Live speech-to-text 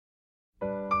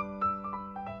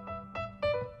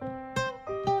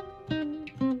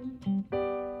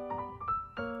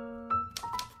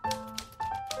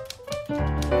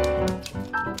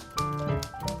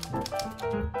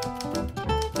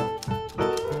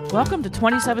Welcome to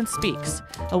 27 Speaks,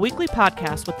 a weekly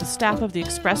podcast with the staff of the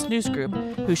Express News Group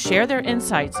who share their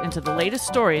insights into the latest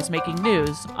stories making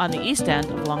news on the East End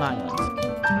of Long Island.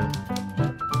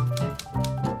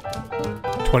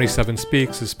 27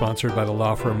 Speaks is sponsored by the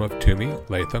law firm of Toomey,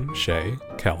 Latham, Shea,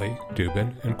 Kelly,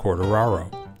 Dubin, and Quartararo.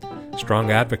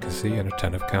 Strong advocacy and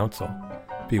attentive counsel.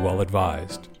 Be well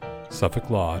advised.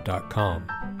 SuffolkLaw.com.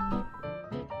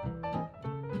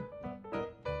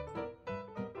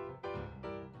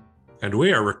 And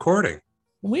we are recording.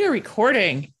 We are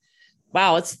recording.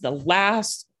 Wow, it's the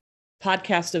last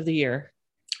podcast of the year.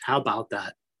 How about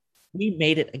that? We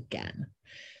made it again.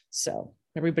 So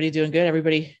everybody doing good?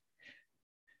 Everybody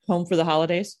home for the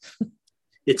holidays?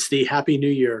 It's the Happy New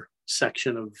Year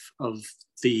section of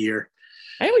the year.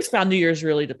 I always found New Year's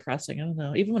really depressing. I don't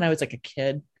know. Even when I was like a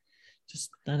kid,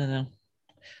 just, I don't know.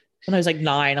 When I was like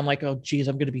 9, I'm like, oh, geez,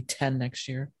 I'm going to be 10 next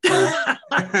year.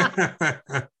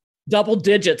 Double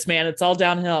digits, man. It's all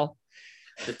downhill.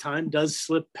 The time does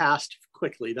slip past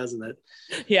quickly, doesn't it?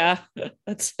 Yeah,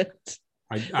 that's it.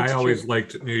 I always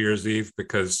liked New Year's Eve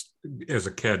because, as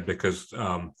a kid,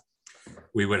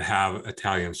 we would have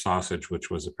Italian sausage, which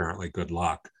was apparently good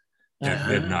luck at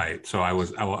midnight. So I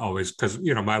will always, because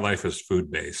my life is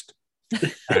food based,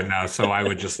 and so I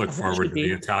would just look forward to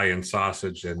the Italian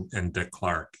sausage and Dick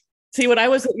Clark. See, when I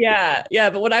was,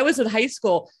 but when I was in high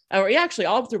school, or actually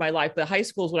all through my life, but high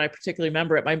school is when I particularly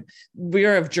remember it. We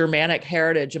are of Germanic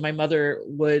heritage, and my mother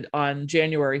would, on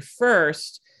January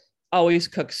 1st, always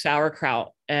cook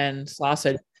sauerkraut and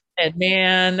sausage. And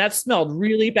man, that smelled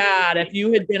really bad. If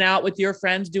you had been out with your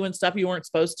friends doing stuff you weren't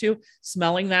supposed to,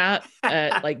 smelling that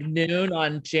at like noon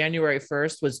on January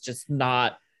 1st was just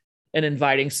not an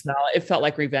inviting smell. It felt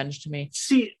like revenge to me.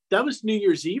 See, that was New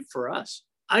Year's Eve for us.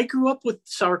 I grew up with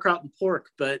sauerkraut and pork,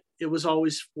 but it was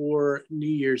always for New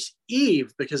Year's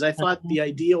Eve because I thought the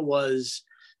idea was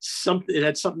it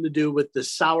had something to do with the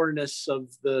sourness of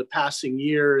the passing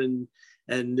year, and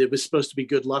it was supposed to be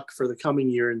good luck for the coming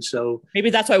year. And so maybe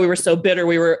that's why we were so bitter.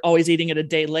 We were always eating it a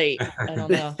day late. I don't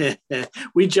know.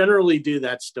 We generally do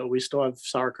that still. We still have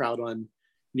sauerkraut on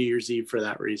New Year's Eve for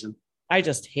that reason. I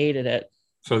just hated it.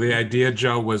 So the idea,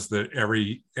 Joe, was that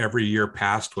every year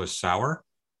past was sour?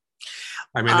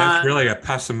 I mean, that's really a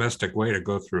pessimistic way to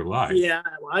go through life. Yeah,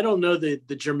 well, I don't know the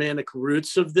Germanic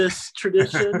roots of this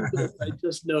tradition. But I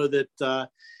just know that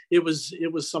it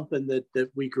was something that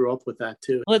we grew up with that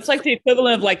too. Well, it's like the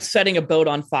equivalent of like setting a boat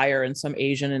on fire in some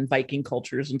Asian and Viking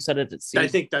cultures and set it at sea. I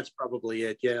think that's probably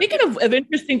it. Yeah. Speaking of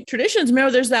interesting traditions,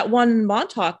 remember there's that one in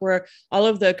Montauk where all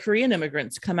of the Korean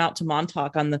immigrants come out to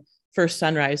Montauk on the first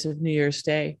sunrise of New Year's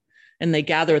Day. And they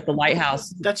gather at the lighthouse.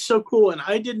 That's so cool. And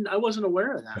I wasn't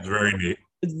aware of that. It's very neat.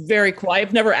 It's very cool.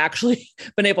 I've never actually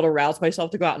been able to rouse myself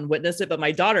to go out and witness it, but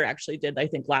my daughter actually did. I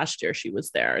think last year she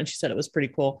was there and she said it was pretty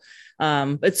cool.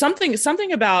 It's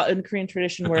something about in Korean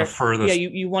tradition where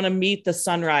you want to meet the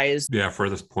sunrise. Yeah,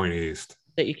 furthest point east.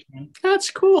 That you can. That's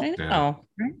cool. I know. Yeah.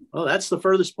 Right? Well, that's the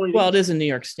furthest point. Well, it is in New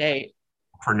York State.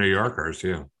 For New Yorkers,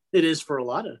 yeah. It is for a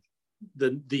lot of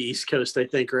the East Coast, I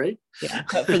think, right? Yeah,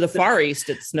 but for the Far East,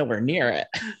 it's nowhere near it.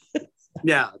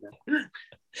 Yeah.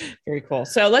 Very cool.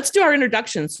 So let's do our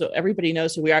introductions so everybody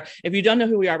knows who we are. If you don't know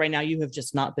who we are right now, you have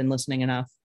just not been listening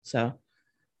enough. So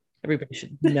everybody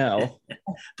should know.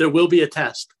 There will be a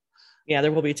test. Yeah,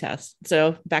 there will be a test.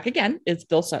 So back again, it's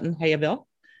Bill Sutton. Hey, Bill.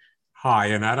 Hi,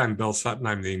 Annette. I'm Bill Sutton.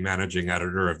 I'm the managing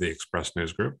editor of the Express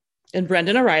News Group. And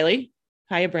Brendan O'Reilly.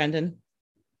 Hiya, Brendan.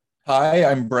 Hi,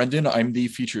 I'm Brendan. I'm the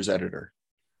features editor.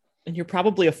 And you're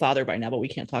probably a father by now, but we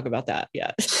can't talk about that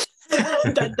yet.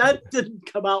 that didn't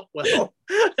come out well.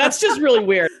 That's just really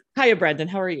weird. Hiya, Brendan.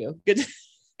 How are you? Good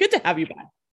to have you back.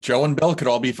 Joe and Bill could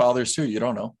all be fathers too. You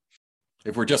don't know.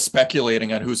 If we're just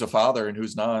speculating on who's a father and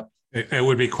who's not. It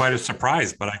would be quite a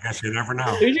surprise, but I guess you never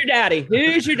know. Who's your daddy?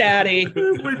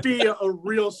 It would be a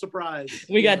real surprise.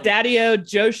 We got Daddy-O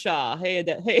Joe Shaw. Hey,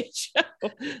 Joe.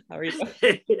 How are you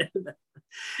doing?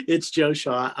 It's Joe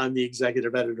Shaw. I'm the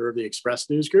executive editor of the Express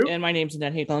News Group. And my name's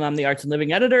Annette Hagel, and I'm the arts and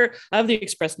living editor of the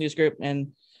Express News Group.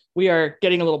 And we are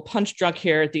getting a little punch drunk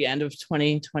here at the end of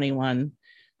 2021.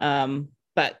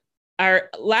 But our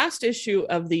last issue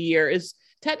of the year is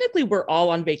technically we're all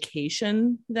on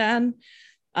vacation then,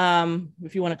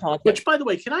 if you want to call it. Which, by the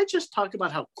way, can I just talk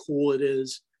about how cool it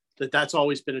is that that's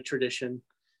always been a tradition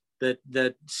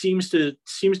that seems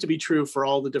to be true for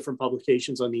all the different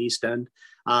publications on the East End.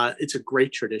 It's a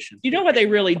great tradition. You know what, they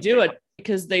really do it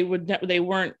because they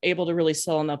weren't able to really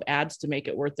sell enough ads to make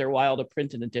it worth their while to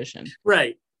print an edition.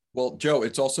 Right. Well, Joe,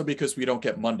 it's also because we don't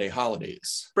get Monday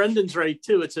holidays. Brendan's right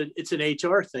too. It's an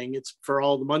HR thing. It's for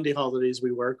all the Monday holidays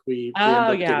we work. We end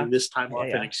up getting this time off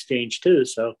in exchange too.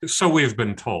 So we've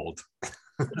been told.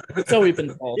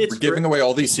 We're giving away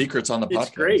all these secrets on the podcast.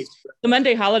 It's great. The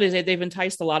Monday holidays, they've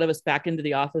enticed a lot of us back into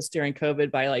the office during COVID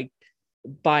by like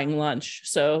buying lunch.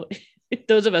 So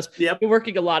those of us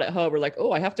working a lot at home, we're like,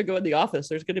 oh, I have to go in the office.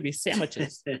 There's going to be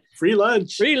sandwiches. Free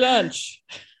lunch.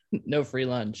 No free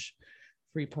lunch.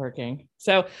 Free parking.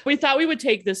 So we thought we would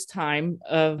take this time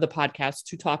of the podcast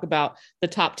to talk about the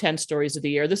top 10 stories of the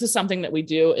year. This is something that we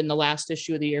do in the last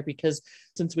issue of the year because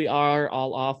since we are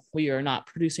all off, we are not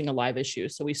producing a live issue.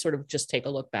 So we sort of just take a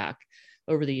look back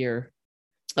over the year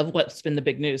of what's been the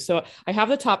big news. So I have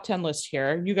the top 10 list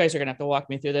here. You guys are going to have to walk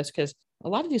me through this because a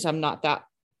lot of these I'm not that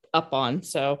up on.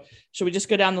 So should we just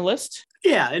go down the list?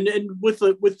 Yeah. And with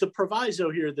the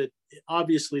proviso here that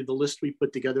obviously the list we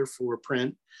put together for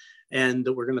print and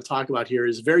that we're going to talk about here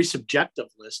is a very subjective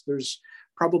list. There's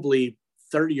probably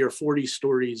 30 or 40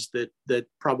 stories that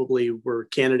probably were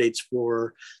candidates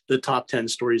for the top 10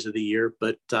 stories of the year,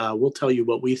 but we'll tell you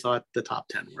what we thought the top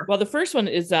 10 were. Well, the first one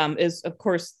is of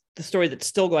course the story that's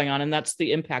still going on, and that's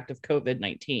the impact of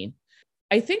COVID-19.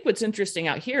 I think what's interesting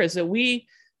out here is that we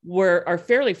are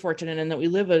fairly fortunate in that we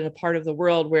live in a part of the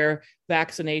world where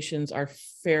vaccinations are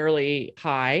fairly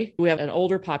high. We have an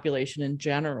older population in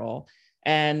general.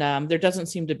 And there doesn't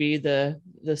seem to be the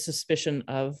suspicion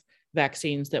of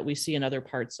vaccines that we see in other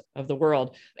parts of the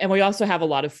world. And we also have a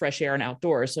lot of fresh air and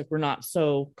outdoors. Like we're not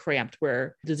so cramped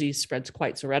where disease spreads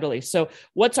quite so readily. So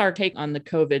what's our take on the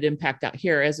COVID impact out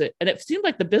here? And it seemed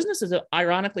like the business has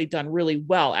ironically done really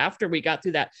well after we got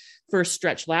through that first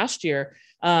stretch last year.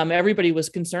 Everybody was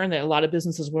concerned that a lot of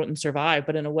businesses wouldn't survive,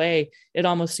 but in a way, it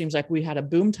almost seems like we had a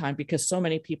boom time because so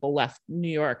many people left New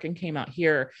York and came out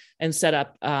here and set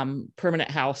up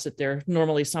permanent house at their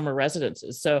normally summer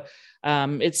residences. So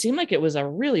it seemed like it was a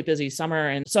really busy summer.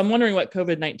 And so I'm wondering what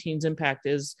COVID-19's impact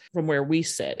is from where we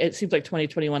sit. It seems like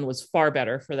 2021 was far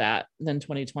better for that than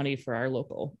 2020 for our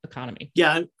local economy.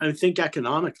 Yeah, I think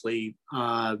economically,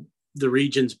 the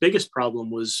region's biggest problem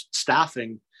was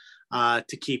staffing.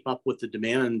 To keep up with the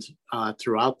demand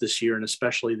throughout this year and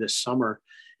especially this summer.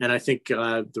 And I think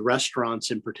the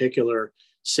restaurants in particular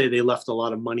say they left a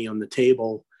lot of money on the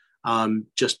table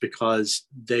just because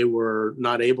they were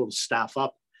not able to staff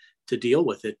up to deal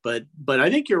with it. But I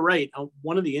think you're right.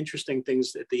 One of the interesting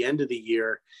things at the end of the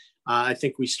year, I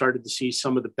think we started to see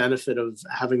some of the benefit of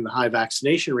having the high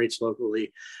vaccination rates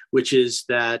locally, which is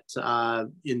that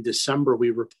in December, we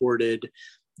reported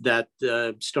that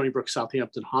the Stony Brook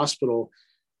Southampton Hospital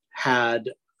had,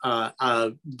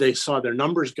 they saw their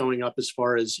numbers going up as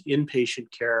far as inpatient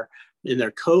care in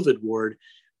their COVID ward,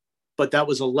 but that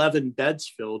was 11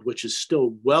 beds filled, which is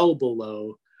still well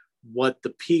below what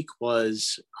the peak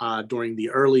was during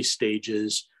the early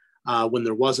stages when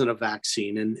there wasn't a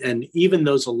vaccine. And even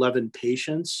those 11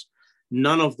 patients,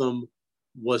 none of them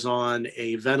was on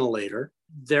a ventilator.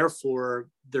 Therefore,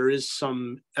 there is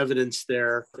some evidence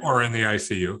there. Or in the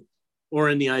ICU.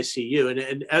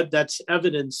 And that's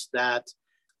evidence that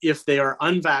if they are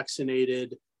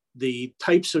unvaccinated, the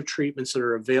types of treatments that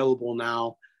are available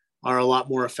now are a lot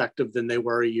more effective than they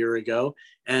were a year ago.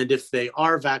 And if they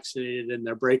are vaccinated and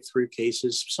they're breakthrough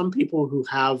cases, some people who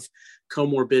have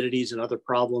comorbidities and other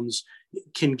problems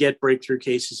can get breakthrough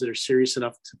cases that are serious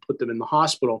enough to put them in the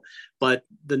hospital. But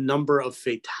the number of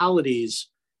fatalities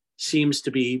seems to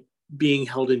be being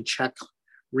held in check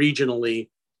regionally.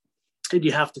 And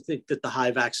you have to think that the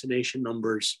high vaccination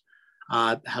numbers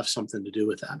have something to do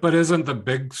with that. But isn't the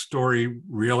big story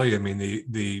really? I mean,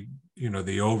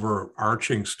 the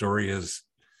overarching story is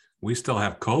we still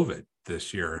have COVID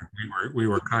this year. We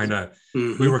were kind of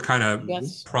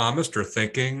Yes. promised or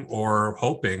thinking or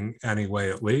hoping anyway,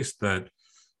 at least that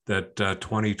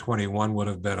 2021 would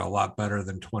have been a lot better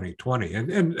than 2020,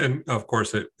 and of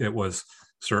course it was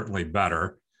certainly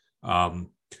better.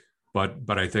 But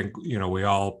I think, we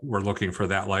all were looking for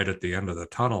that light at the end of the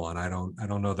tunnel, and I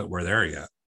don't know that we're there yet.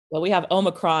 Well, we have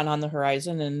Omicron on the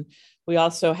horizon, and we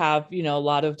also have, a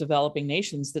lot of developing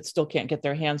nations that still can't get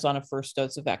their hands on a first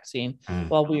dose of vaccine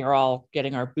while we are all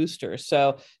getting our boosters.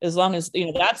 So as long as,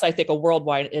 that's, I think, a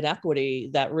worldwide inequity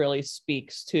that really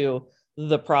speaks to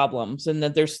the problems. And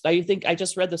that I think I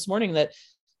just read this morning that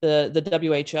the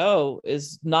WHO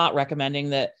is not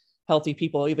recommending that healthy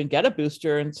people even get a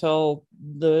booster until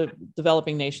the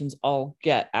developing nations all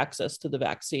get access to the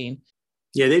vaccine.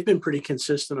 Yeah, they've been pretty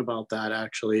consistent about that.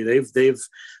 Actually,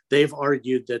 they've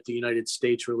argued that the United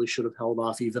States really should have held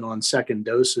off even on second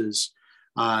doses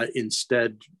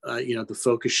Instead, the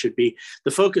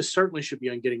focus certainly should be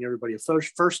on getting everybody a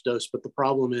first dose. But the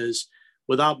problem is,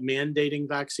 without mandating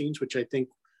vaccines, which I think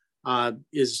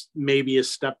is maybe a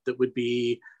step that would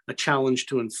be a challenge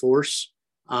to enforce,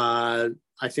 I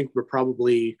think we're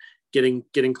probably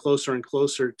getting closer and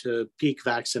closer to peak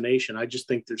vaccination. I just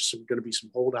think there's going to be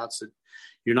some holdouts that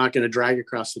you're not going to drag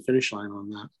across the finish line on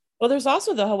that. Well, there's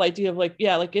also the whole idea of like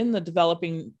in the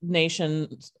developing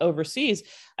nations overseas.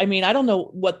 I mean, I don't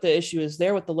know what the issue is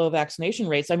there with the low vaccination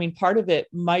rates. I mean, part of it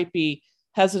might be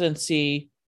hesitancy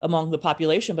among the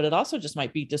population, but it also just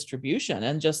might be distribution,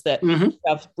 and just that you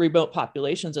have remote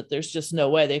populations that there's just no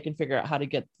way they can figure out how to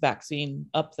get vaccine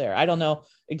up there. I don't know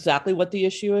exactly what the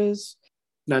issue is.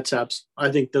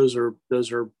 I think those are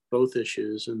both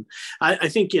issues. And I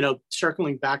think,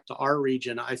 circling back to our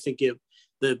region, I think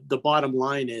the bottom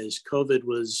line is COVID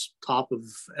was top of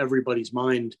everybody's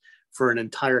mind for an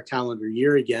entire calendar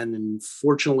year again. And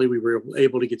fortunately, we were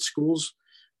able to get schools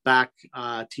back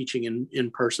teaching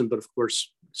in person, but of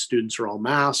course, students are all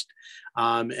masked.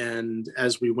 And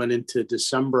as we went into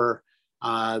December,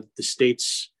 the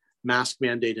state's mask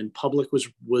mandate in public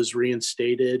was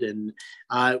reinstated, and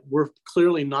we're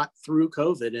clearly not through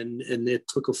COVID. And it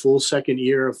took a full second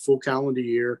year, a full calendar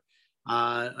year,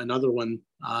 another one,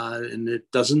 and it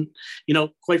doesn't.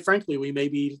 Quite frankly, we may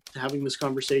be having this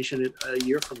conversation a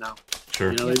year from now.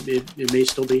 Sure, it may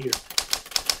still be here.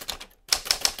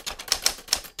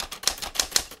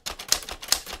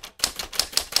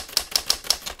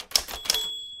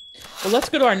 Well, let's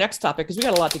go to our next topic because we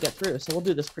got a lot to get through. So we'll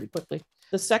do this pretty quickly.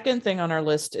 The second thing on our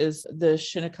list is the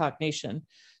Shinnecock Nation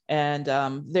and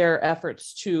their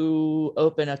efforts to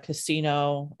open a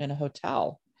casino and a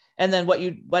hotel. And then what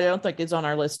I don't think is on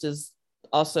our list is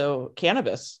also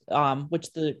cannabis,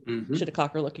 which the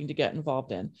Shinnecock are looking to get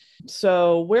involved in.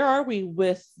 So where are we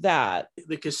with that?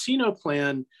 The casino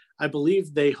plan, I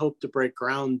believe they hope to break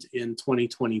ground in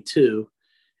 2022.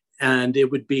 And it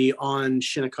would be on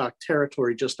Shinnecock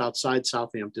territory, just outside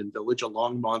Southampton Village,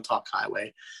 along Montauk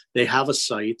Highway. They have a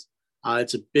site.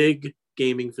 It's a big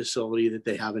gaming facility that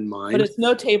they have in mind. But it's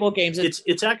no table games.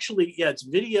 It's actually, it's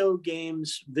video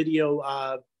games, video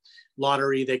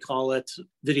lottery, they call it,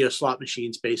 video slot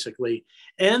machines, basically.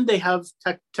 And they have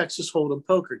Texas Hold'em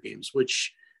poker games,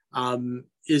 which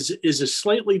is a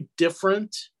slightly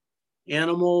different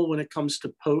animal when it comes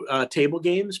to table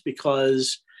games,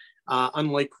 because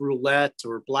unlike roulette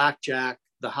or blackjack,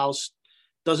 the house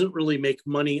doesn't really make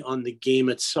money on the game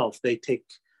itself. They take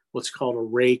what's called a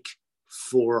rake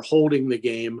for holding the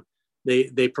game.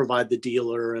 They provide the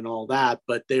dealer and all that,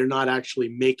 but they're not actually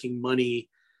making money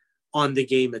on the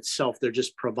game itself. They're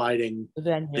just providing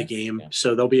the game. Yeah.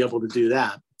 So they'll be able to do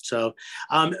that. So,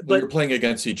 but you're playing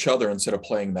against each other instead of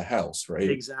playing the house, right?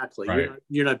 Exactly. Right.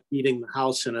 You're not beating the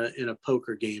house in a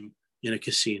poker game in a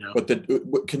casino.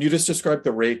 But can you just describe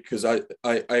the rate? Because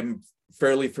I'm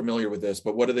fairly familiar with this,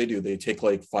 but what do? They take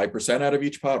like 5% out of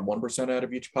each pot, 1% out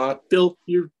of each pot? Bill,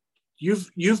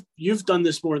 you've done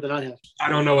this more than I have. I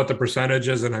don't know what the percentage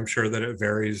is, and I'm sure that it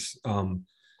varies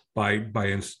by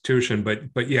institution,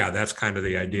 but yeah, that's kind of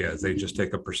the idea, is they just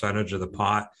take a percentage of the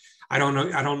pot. I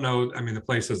don't know. I mean, the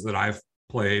places that I've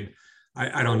played,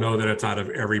 I don't know that it's out of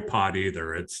every pot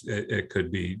either. It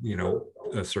could be,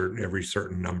 every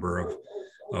certain number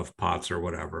of pots or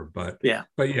whatever, but yeah,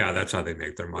 that's how they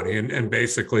make their money. And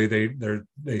basically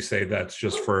they say that's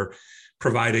just for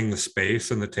providing the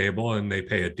space and the table, and they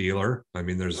pay a dealer. I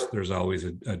mean, there's always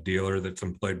a dealer that's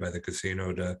employed by the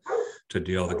casino to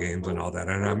deal the games and all that.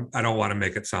 And I don't want to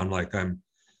make it sound like I'm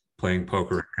playing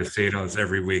poker at casinos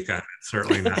every weekend. It's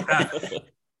certainly not that.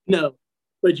 No,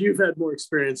 but you've had more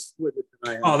experience with it than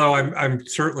I have. Although I'm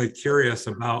certainly curious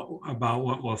about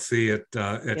what we'll see at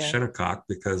Shinnecock,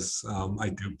 because I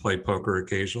do play poker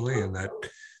occasionally, and that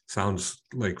sounds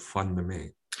like fun to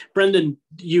me. Brendan,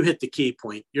 you hit the key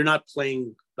point. You're not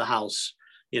playing the house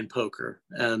in poker,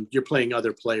 and you're playing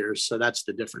other players, so that's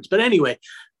the difference. But anyway,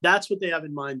 that's what they have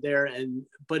in mind there.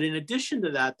 But in addition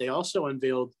to that, they also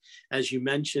unveiled, as you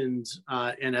mentioned,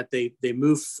 and that they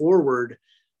moved forward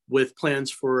with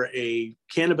plans for a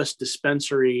cannabis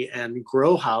dispensary and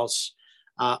grow house,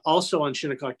 also on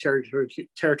Shinnecock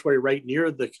territory right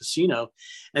near the casino.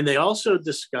 And they also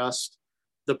discussed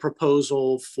the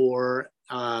proposal for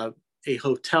a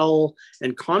hotel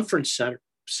and conference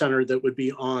center that would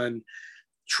be on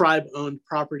tribe-owned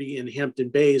property in Hampton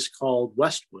Bays called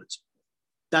Westwoods.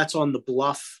 That's on the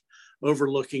bluff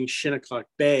overlooking Shinnecock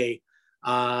Bay.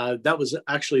 That was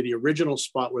actually the original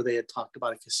spot where they had talked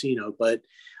about a casino, but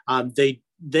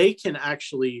they can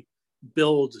actually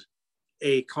build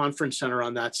a conference center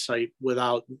on that site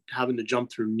without having to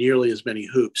jump through nearly as many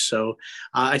hoops. So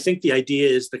I think the idea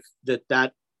is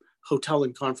that hotel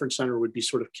and conference center would be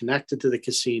sort of connected to the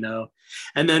casino.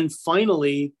 And then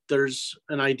finally, there's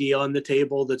an idea on the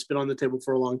table that's been on the table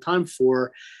for a long time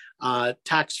for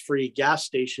tax-free gas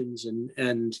stations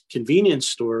and convenience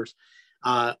stores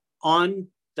on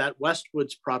that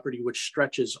Westwoods property, which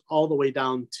stretches all the way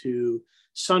down to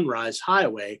Sunrise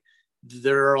Highway.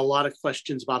 There are a lot of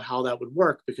questions about how that would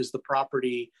work because the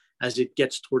property, as it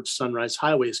gets towards Sunrise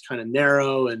Highway, is kind of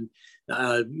narrow, and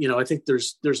I think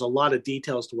there's a lot of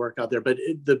details to work out there. But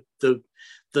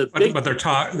but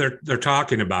they're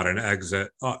talking about an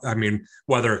exit. I mean,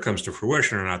 whether it comes to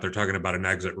fruition or not, they're talking about an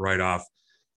exit right off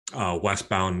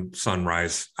westbound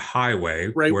Sunrise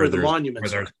Highway, right where the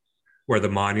monuments are. Where the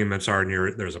monuments are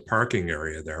near. There's a parking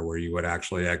area there where you would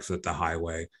actually exit the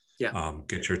highway. Yeah.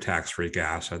 Get your tax-free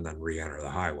gas and then re-enter the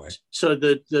highway. So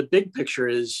the big picture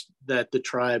is that the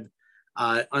tribe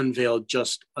unveiled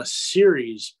just a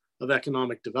series of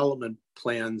economic development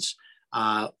plans,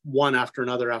 one after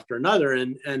another.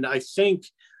 And I think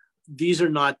these are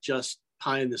not just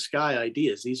pie in the sky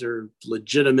ideas. These are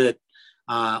legitimate,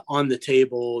 on the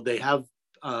table. They have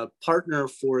a partner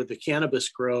for the cannabis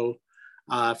grow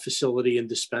facility and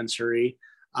dispensary.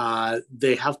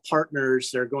 They have partners.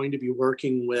 They're going to be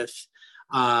working with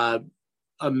a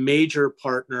major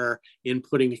partner in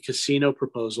putting a casino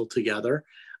proposal together.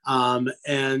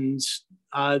 And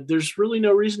there's really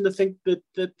no reason to think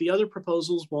that the other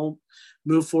proposals won't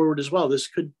move forward as well. This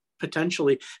could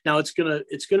potentially, now it's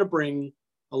gonna bring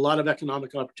a lot of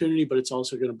economic opportunity, but it's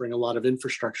also going to bring a lot of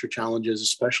infrastructure challenges,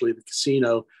 especially the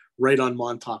casino right on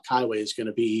Montauk Highway is going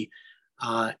to be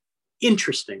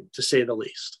interesting, to say the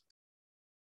least.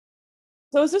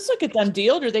 So is this like a done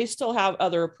deal? Or do they still have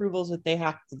other approvals that they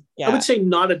have to get? I would say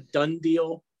not a done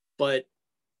deal, but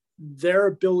their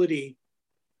ability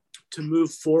to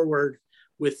move forward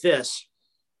with this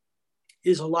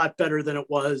is a lot better than it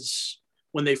was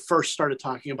when they first started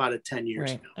talking about it 10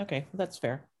 years ago. Okay, that's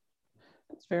fair.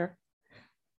 That's fair.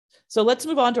 So let's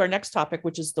move on to our next topic,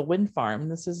 which is the wind farm.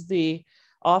 This is the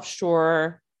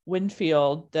offshore wind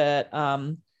field that,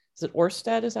 is it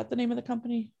Ørsted? Is that the name of the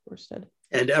company? Ørsted.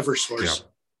 And Eversource.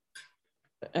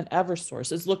 Yeah. And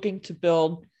Eversource is looking to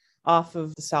build off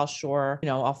of the South Shore,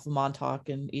 off of Montauk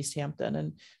and East Hampton,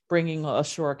 and bringing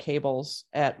ashore cables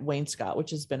at Wainscott,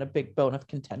 which has been a big bone of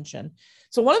contention.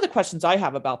 So one of the questions I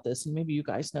have about this, and maybe you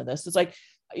guys know this, is like,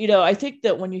 I think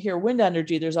that when you hear wind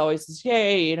energy, there's always this,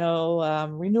 yay,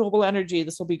 renewable energy,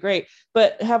 this will be great.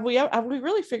 But have we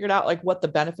really figured out like what the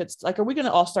benefits, like, are we going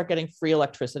to all start getting free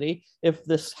electricity if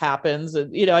this happens?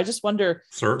 And, I just wonder,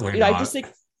 certainly not. I just think,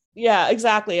 yeah,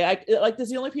 exactly. There's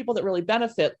the only people that really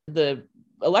benefit the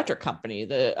electric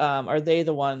company. Are they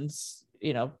the ones,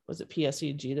 was it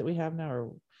PSEG that we have now,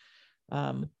 or,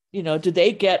 do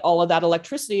they get all of that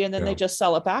electricity and then they just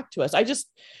sell it back to us? I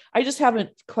just haven't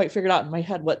quite figured out in my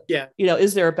head what,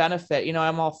 is there a benefit?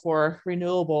 I'm all for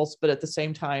renewables, but at the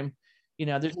same time,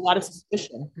 there's a lot of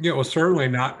suspicion. Yeah, well, certainly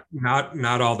not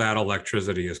all that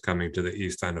electricity is coming to the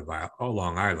east end of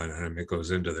Long Island, and it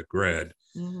goes into the grid.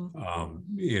 Mm-hmm.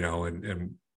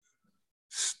 And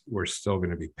we're still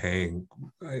going to be paying.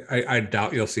 I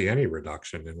doubt you'll see any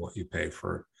reduction in what you pay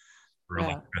for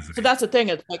electricity. So that's the thing.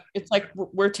 It's like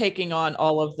we're taking on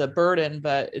all of the burden,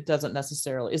 but it doesn't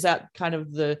necessarily. Is that kind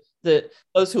of the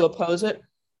those who oppose it?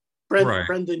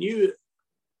 Brendan,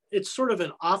 it's sort of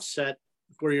an offset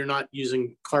where you're not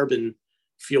using carbon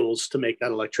fuels to make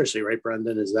that electricity, right,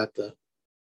 Brendan? Is that the...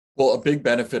 Well, a big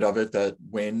benefit of it, that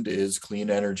wind is clean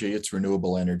energy, it's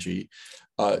renewable energy.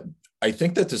 I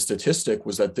think that the statistic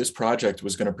was that this project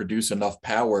was going to produce enough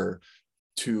power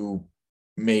to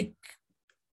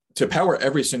power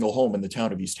every single home in the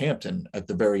town of East Hampton at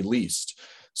the very least.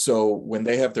 So when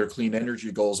they have their clean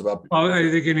energy goals about... Well, I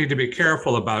think you need to be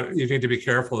careful about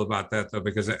that, though,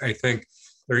 because I think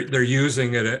they're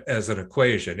using it as an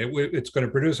equation. It's going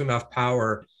to produce enough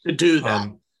power to do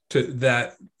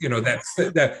that.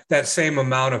 That same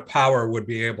amount of power would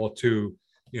be able to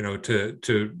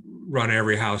run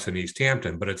every house in East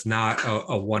Hampton, but it's not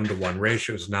a 1-to-1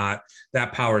 ratio. It's not,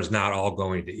 that power is not all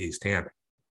going to East Hampton.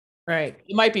 Right.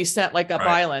 It might be sent like up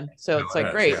island. So it's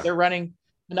like, great. They're running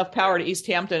enough power to East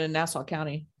Hampton and Nassau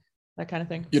County, that kind of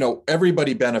thing.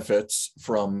 Everybody benefits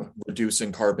from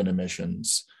reducing carbon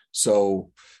emissions.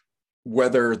 So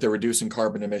whether they're reducing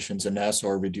carbon emissions in Nassau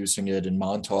or reducing it in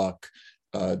Montauk,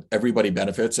 everybody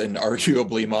benefits, and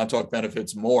arguably Montauk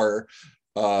benefits more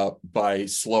by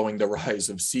slowing the rise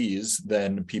of seas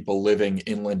than people living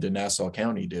inland in Nassau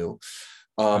County do.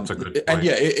 That's a good point. And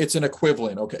yeah, it's an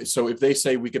equivalent. Okay, so if they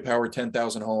say we could power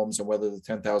 10,000 homes, and whether the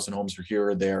 10,000 homes are here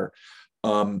or there,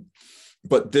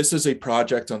 but this is a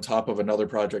project on top of another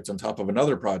project on top of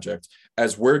another project.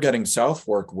 As we're getting South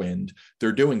Fork wind,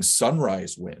 they're doing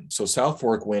Sunrise wind. So South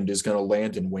Fork wind is going to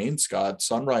land in Wainscott.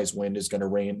 Sunrise wind is going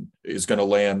to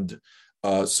land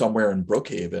somewhere in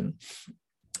Brookhaven.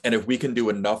 And if we can do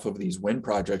enough of these wind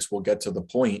projects, we'll get to the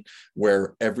point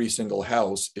where every single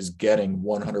house is getting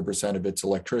 100% of its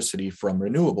electricity from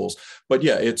renewables. But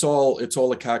yeah, it's all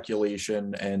a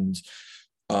calculation. And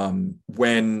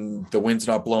when the wind's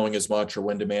not blowing as much or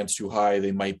when demand's too high,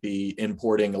 they might be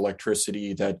importing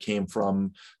electricity that came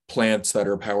from plants that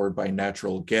are powered by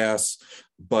natural gas.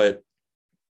 But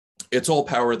it's all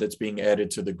power that's being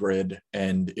added to the grid,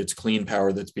 and it's clean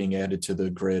power that's being added to the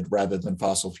grid rather than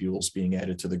fossil fuels being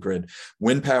added to the grid.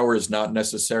 Wind power is not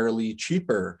necessarily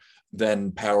cheaper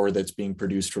than power that's being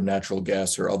produced from natural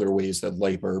gas or other ways that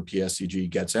LIPA or PSEG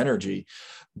gets energy.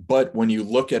 But when you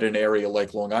look at an area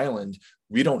like Long Island,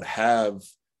 we don't have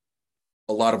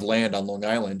a lot of land on Long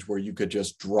Island where you could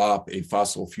just drop a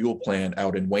fossil fuel plant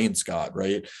out in Wainscott,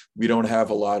 right? We don't have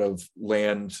a lot of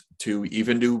land to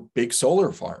even do big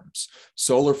solar farms.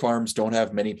 Solar farms don't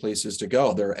have many places to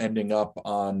go. They're ending up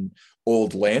on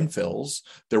old landfills.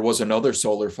 There was another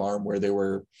solar farm where they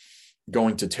were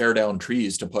going to tear down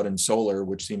trees to put in solar,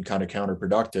 which seemed kind of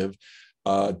counterproductive.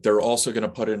 They're also going to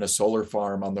put in a solar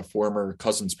farm on the former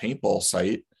Cousins paintball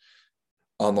site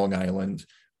on Long Island.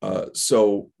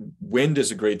 So wind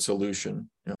is a great solution.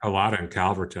 Yeah. A lot in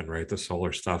Calverton, right? The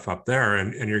solar stuff up there,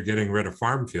 and you're getting rid of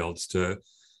farm fields to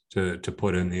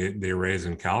put in the arrays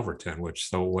in Calverton.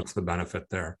 So what's the benefit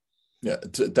there? Yeah,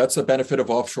 that's the benefit of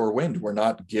offshore wind. We're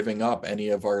not giving up any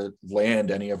of our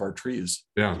land, any of our trees.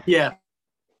 Yeah.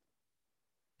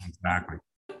 Exactly.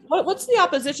 What's the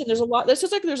opposition? There's a lot. This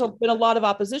is like there's been a lot of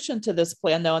opposition to this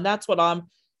plan, though, and that's what I'm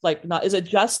like. Not is it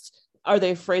just? Are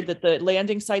they afraid that the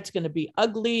landing site's going to be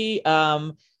ugly?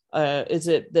 Is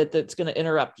it that it's going to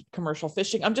interrupt commercial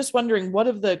fishing? I'm just wondering what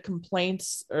of the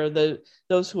complaints or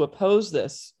those who oppose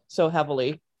this so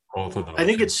heavily. Both of them. I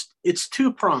think it's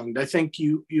two-pronged. I think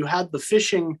you had the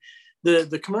fishing,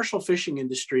 the commercial fishing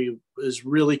industry is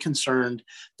really concerned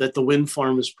that the wind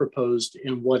farm is proposed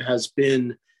in what has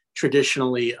been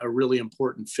traditionally a really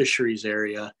important fisheries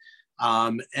area.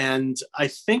 And I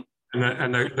think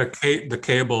And the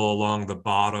cable along the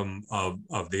bottom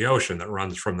of the ocean that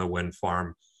runs from the wind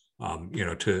farm,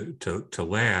 to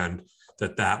land,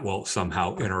 that will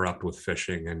somehow interrupt with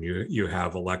fishing, and you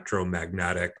have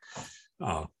electromagnetic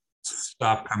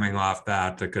stuff coming off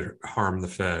that could harm the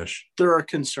fish. There are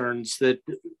concerns that,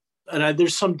 and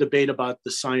there's some debate about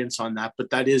the science on that,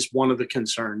 but that is one of the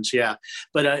concerns. Yeah,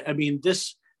 but I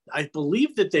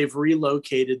believe that they've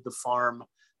relocated the farm.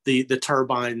 The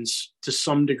turbines to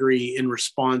some degree in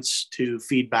response to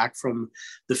feedback from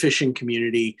the fishing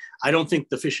community. I don't think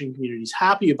the fishing community is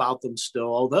happy about them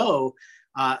still, although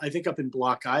I think up in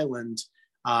Block Island,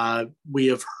 we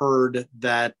have heard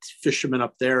that fishermen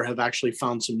up there have actually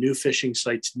found some new fishing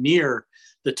sites near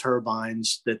the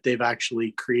turbines, that they've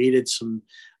actually created some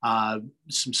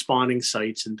spawning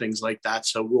sites and things like that.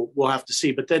 So we'll have to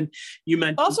see. But then you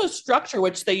mentioned also structure,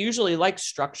 which they usually like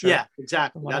structure. Yeah,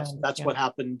 exactly. That's what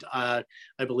happened. I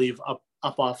believe up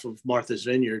off of Martha's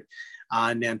Vineyard,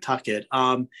 Nantucket.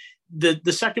 The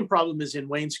second problem is in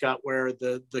Wainscott, where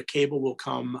the cable will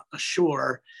come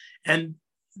ashore, and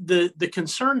the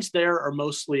concerns there are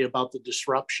mostly about the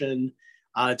disruption.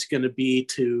 It's going to be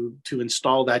to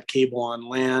install that cable on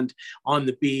land, on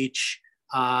the beach.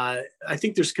 I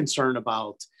think there's concern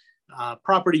about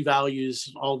property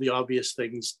values, all the obvious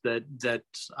things that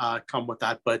come with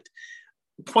that. But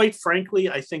quite frankly,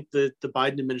 I think that the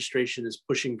Biden administration is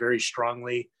pushing very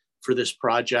strongly for this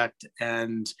project,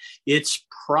 and it's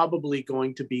probably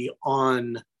going to be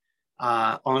online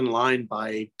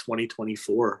by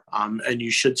 2024. And you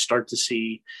should start to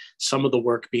see some of the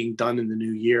work being done in the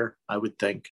new year, I would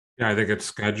think. Yeah, I think it's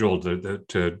scheduled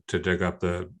to dig up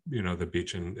the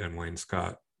beach in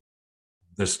Wainscott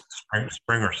this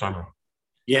spring or summer.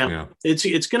 Yeah.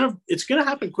 It's gonna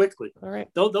happen quickly. All right,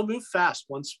 they'll move fast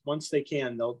once they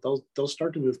can. They'll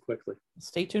start to move quickly.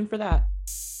 Stay tuned for that.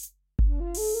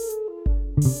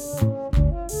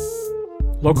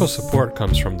 Local support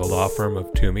comes from the law firm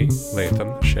of Toomey,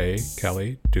 Latham, Shea,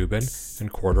 Kelly, Dubin,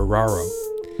 and Quartararo.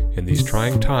 In these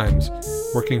trying times,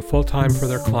 working full-time for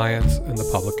their clients and the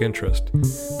public interest,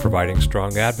 providing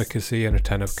strong advocacy and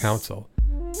attentive counsel.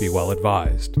 Be well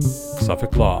advised.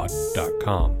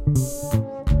 SuffolkLaw.com.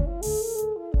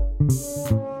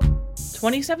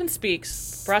 27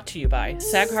 Speaks Brought to you by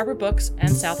Sag Harbor Books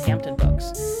and Southampton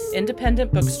Books,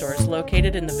 independent bookstores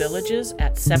located in the Villages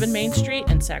at 7 Main Street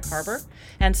in Sag Harbor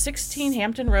and 16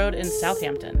 Hampton Road in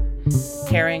Southampton.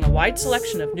 Carrying a wide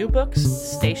selection of new books,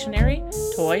 stationery,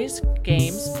 toys,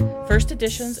 games, first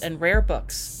editions, and rare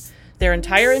books. Their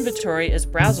entire inventory is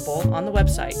browsable on the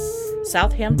website,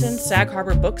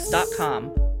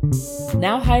 southamptonsagharbourbooks.com.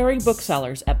 Now hiring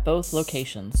booksellers at both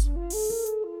locations.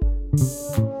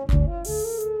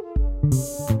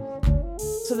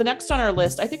 So the next on our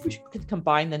list, I think we could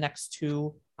combine the next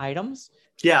two items.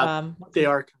 Yeah, they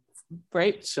are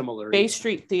right. Similar. Bay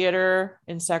Street Theater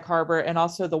in Sag Harbor and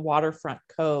also the Waterfront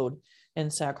Code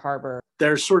in Sag Harbor.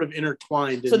 They're sort of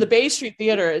intertwined. So the Bay Street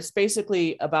Theater is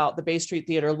basically about the Bay Street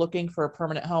Theater looking for a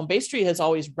permanent home. Bay Street has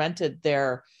always rented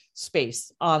their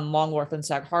space on Long Wharf and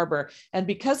Sag Harbor. And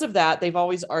because of that, they've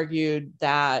always argued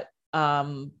that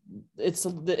it's a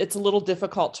little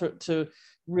difficult to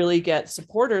really get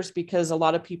supporters because a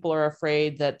lot of people are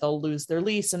afraid that they'll lose their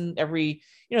lease, and they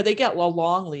get a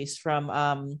long lease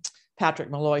from Patrick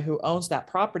Malloy, who owns that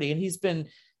property, and he's been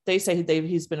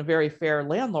a very fair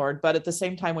landlord, but at the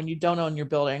same time, when you don't own your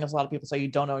building, as a lot of people say, you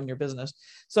don't own your business.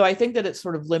 So I think that it's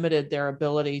sort of limited their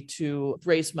ability to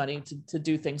raise money to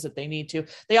do things that they need to.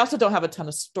 They also don't have a ton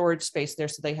of storage space there,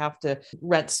 so they have to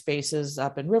rent spaces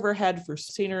up in Riverhead for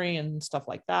scenery and stuff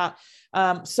like that.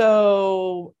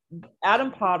 So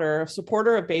Adam Potter, a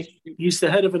supporter of Bay Street. He's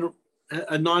the head of a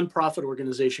nonprofit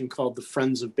organization called the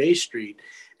Friends of Bay Street.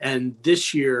 And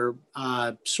this year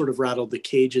sort of rattled the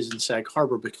cages in Sag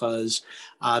Harbor because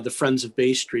the Friends of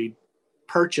Bay Street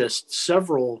purchased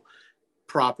several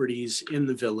properties in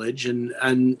the village. And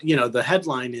the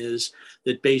headline is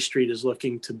that Bay Street is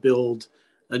looking to build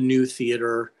a new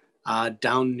theater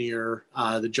down near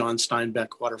the John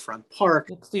Steinbeck Waterfront Park.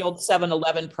 It's the old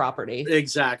 7-Eleven property.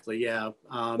 Exactly, yeah.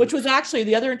 Which was actually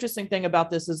the other interesting thing about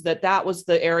this is that was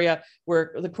the area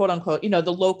where the quote unquote,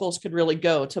 the locals could really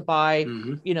go to buy,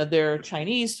 their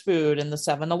Chinese food in the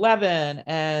 7-Eleven,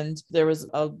 and there was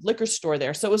a liquor store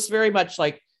there. So it was very much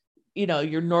like,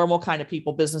 your normal kind of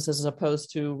people businesses as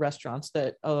opposed to restaurants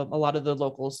that a lot of the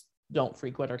locals don't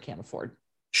frequent or can't afford.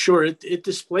 Sure, it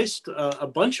displaced a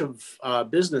bunch of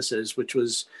businesses, which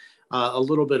was a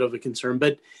little bit of a concern.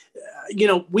 But,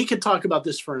 we could talk about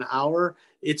this for an hour.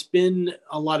 It's been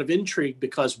a lot of intrigue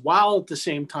because while at the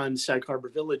same time Sag Harbor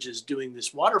Village is doing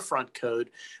this waterfront code,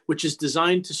 which is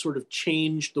designed to sort of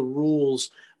change the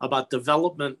rules about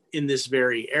development in this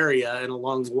very area and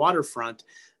along the waterfront,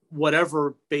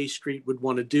 whatever Bay Street would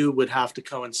want to do would have to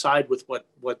coincide with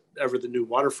whatever the new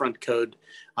waterfront code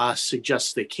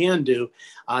suggests they can do.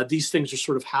 These things are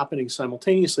sort of happening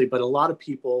simultaneously, but a lot of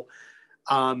people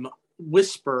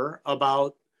whisper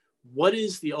about what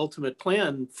is the ultimate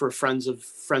plan for Friends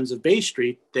of Bay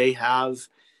Street. They have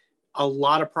a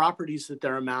lot of properties that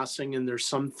they're amassing, and there's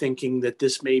some thinking that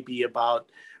this may be about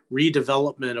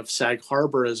redevelopment of Sag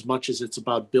Harbor as much as it's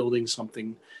about building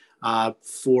something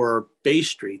for Bay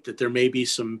Street, that there may be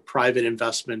some private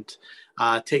investment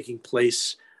taking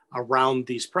place around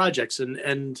these projects.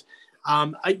 And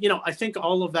I think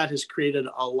all of that has created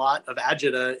a lot of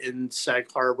agita in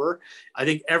Sag Harbor. I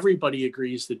think everybody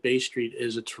agrees that Bay Street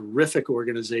is a terrific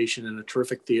organization and a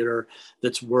terrific theater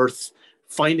that's worth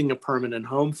finding a permanent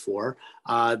home for.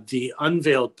 The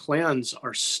unveiled plans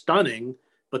are stunning,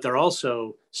 but they're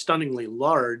also stunningly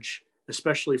large,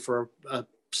 especially for a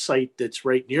site that's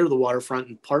right near the waterfront.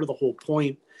 And part of the whole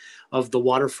point of the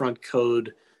waterfront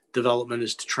code development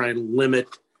is to try and limit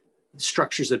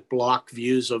structures that block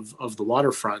views of the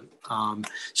waterfront.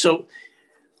 So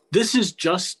this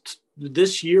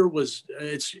year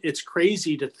it's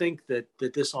crazy to think that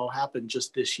this all happened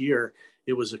just this year.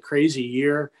 It was a crazy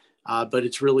year, but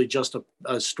it's really just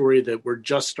a story that we're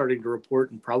just starting to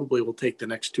report, and probably will take the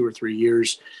next 2 or 3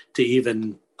 years to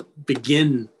even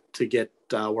begin to get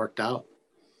worked out.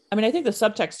 I mean, I think the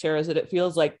subtext here is that it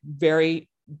feels like very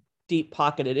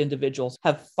deep-pocketed individuals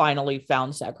have finally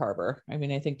found Sag Harbor. I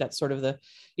mean, I think that's sort of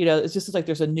it's just like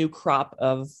there's a new crop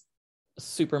of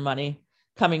super money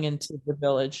coming into the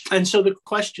village. And so the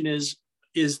question is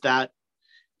that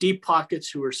deep pockets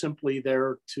who are simply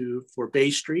there for Bay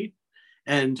Street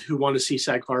and who want to see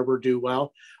Sag Harbor do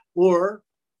well, or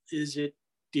is it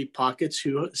deep pockets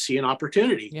who see an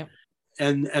opportunity? Yeah.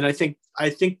 And I think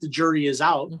the jury is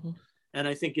out. Mm-hmm. And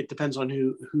I think it depends on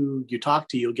who you talk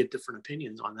to. You'll get different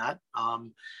opinions on that.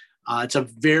 It's a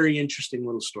very interesting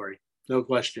little story, no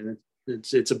question.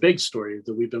 It's a big story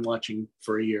that we've been watching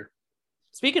for a year.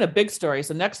 Speaking of big stories,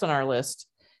 the next on our list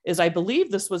is, I believe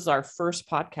this was our first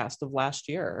podcast of last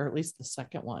year, or at least the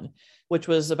second one, which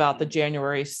was about the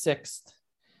January 6th.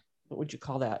 What would you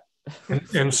call that?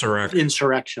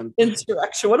 Insurrection.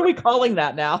 Insurrection. What are we calling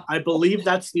that now? I believe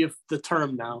that's the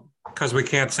term now. Because we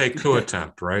can't say coup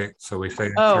attempt, right? So we say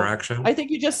insurrection. I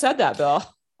think you just said that, Bill.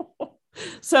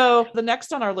 So the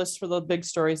next on our list for the big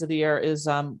stories of the year is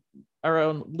our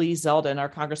own Lee Zeldin, our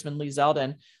Congressman Lee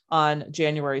Zeldin, on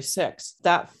January 6th.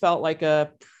 That felt like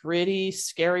a pretty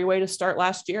scary way to start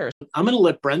last year. I'm going to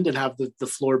let Brendan have the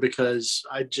floor because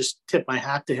I just tip my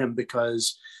hat to him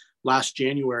because last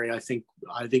January, I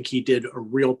think he did a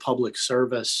real public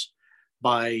service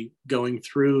by going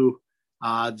through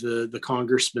the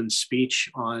congressman's speech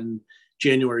on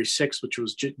January 6th, which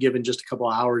was given just a couple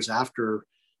of hours after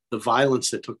the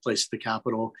violence that took place at the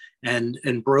Capitol,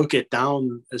 and broke it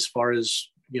down as far as,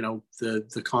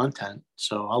 the content.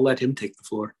 So I'll let him take the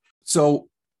floor. So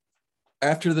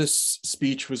after this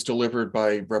speech was delivered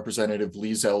by Representative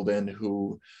Lee Zeldin,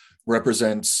 who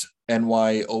represents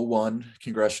NY01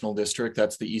 Congressional District,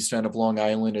 that's the east end of Long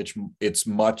Island. It's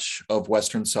much of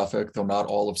Western Suffolk, though not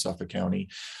all of Suffolk County.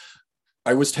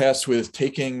 I was tasked with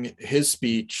taking his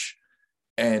speech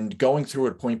and going through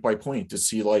it point by point to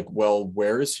see,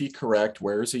 where is he correct?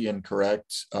 Where is he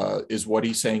incorrect? Is what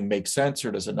he's saying make sense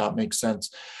or does it not make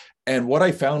sense? And what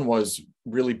I found was,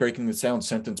 really breaking this down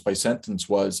sentence by sentence,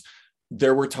 was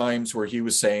there were times where he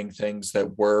was saying things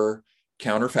that were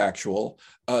counterfactual.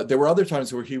 There were other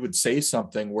times where he would say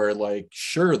something where,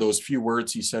 sure, those few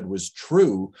words he said was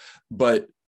true, but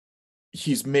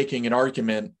he's making an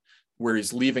argument where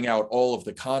he's leaving out all of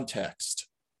the context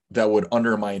that would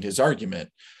undermine his argument.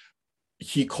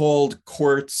 He called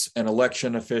courts and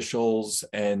election officials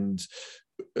and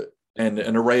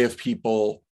an array of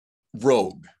people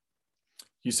rogue.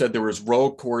 He said there was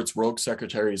rogue courts, rogue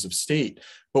secretaries of state.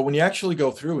 But when you actually go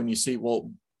through and you see,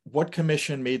 well, what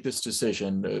commission made this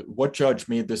decision? What judge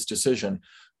made this decision?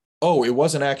 Oh, it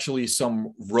wasn't actually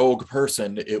some rogue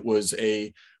person. It was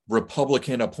a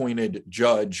Republican appointed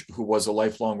judge who was a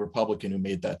lifelong Republican who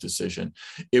made that decision.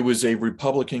 It was a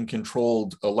Republican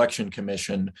controlled election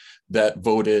commission that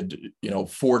voted,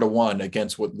 4-1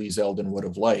 against what Lee Zeldin would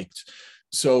have liked.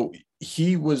 So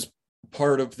he was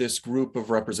part of this group of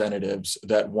representatives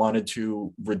that wanted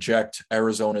to reject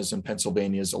Arizona's and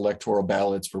Pennsylvania's electoral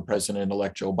ballots for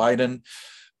President-elect Joe Biden.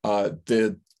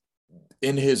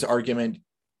 In his argument,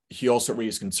 he also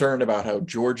raised concern about how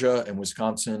Georgia and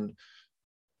Wisconsin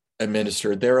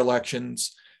administered their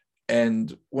elections.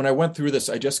 And when I went through this,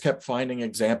 I just kept finding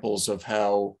examples of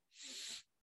how,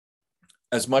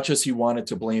 as much as he wanted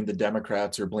to blame the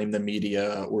Democrats or blame the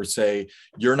media or say,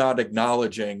 you're not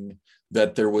acknowledging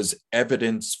that there was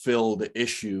evidence-filled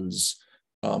issues,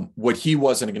 what he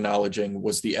wasn't acknowledging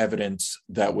was the evidence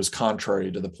that was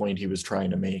contrary to the point he was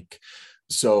trying to make.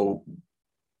 So,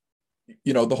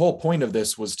 the whole point of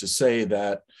this was to say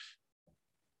that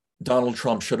Donald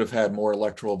Trump should have had more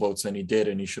electoral votes than he did,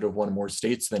 and he should have won more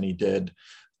states than he did.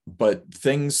 But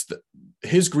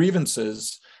his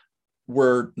grievances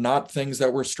were not things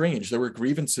that were strange. There were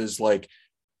grievances like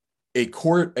a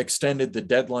court extended the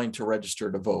deadline to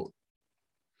register to vote.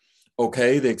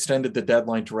 Okay, they extended the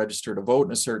deadline to register to vote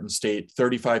in a certain state.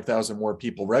 35,000 more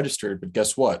people registered, but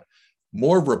guess what?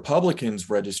 More Republicans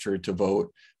registered to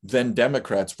vote than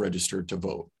Democrats registered to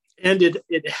vote. And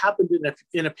it happened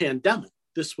in a pandemic.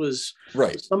 This was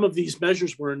right. Some of these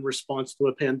measures were in response to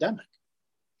a pandemic.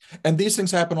 And these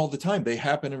things happen all the time. They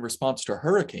happen in response to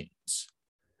hurricanes.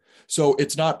 So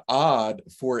it's not odd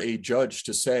for a judge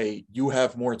to say, you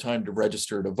have more time to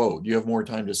register to vote. You have more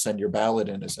time to send your ballot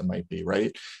in, as it might be,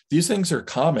 right? These things are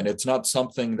common. It's not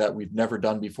something that we've never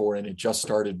done before, and it just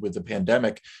started with the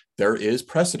pandemic. There is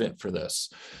precedent for this.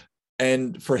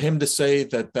 And for him to say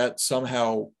that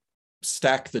somehow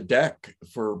stacked the deck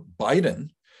for Biden,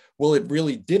 well, it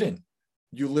really didn't.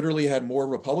 You literally had more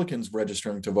Republicans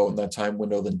registering to vote in that time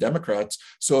window than Democrats.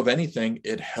 So if anything,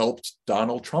 it helped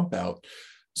Donald Trump out.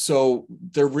 So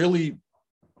there really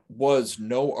was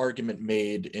no argument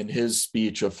made in his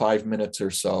speech of 5 minutes or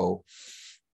so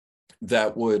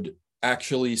that would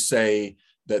actually say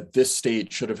that this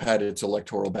state should have had its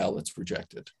electoral ballots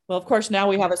rejected. Well, of course, now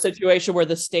we have a situation where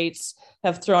the states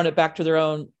have thrown it back to their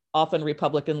own, often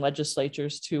Republican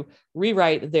legislatures, to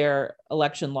rewrite their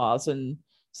election laws, and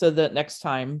so that next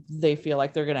time they feel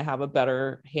like they're going to have a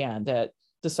better hand at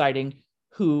deciding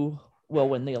who will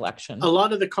win the election. A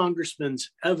lot of the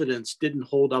congressman's evidence didn't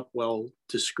hold up well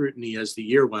to scrutiny as the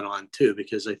year went on too,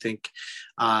 because I think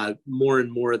more and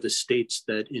more of the states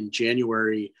that in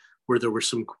January where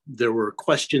there were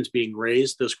questions being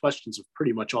raised, those questions have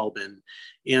pretty much all been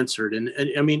answered. And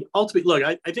I mean, ultimately,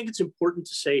 look, I think it's important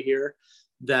to say here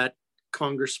that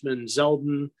Congressman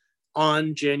Zeldin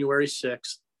on January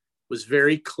 6th was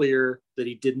very clear that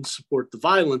he didn't support the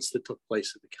violence that took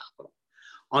place at the Capitol.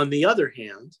 On the other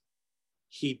hand,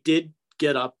 he did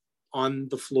get up on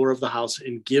the floor of the House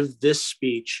and give this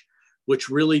speech, which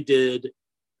really did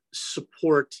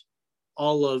support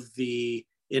all of the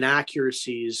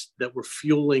inaccuracies that were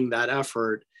fueling that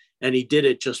effort. And he did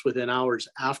it just within hours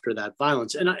after that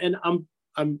violence. And I'm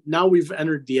now we've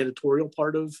entered the editorial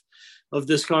part of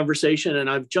this conversation. And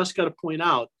I've just got to point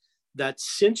out that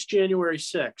since January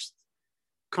 6th,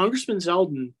 Congressman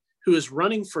Zeldin, who is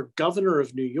running for governor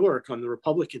of New York on the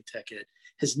Republican ticket,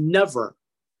 has never,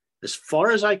 as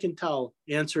far as I can tell,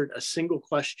 answered a single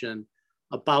question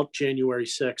about January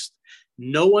 6th.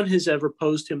 No one has ever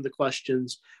posed him the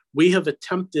questions. We have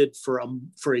attempted for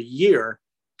a year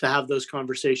to have those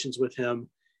conversations with him,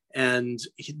 and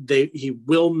he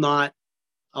will not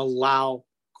allow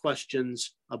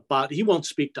questions about, he won't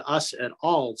speak to us at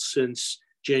all since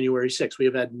January 6th. We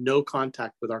have had no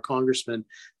contact with our congressman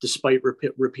despite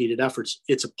repeated efforts.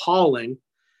 It's appalling,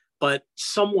 but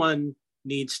someone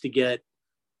needs to get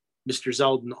Mr.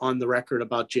 Zeldin on the record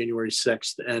about January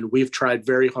 6th. And we've tried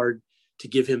very hard to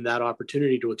give him that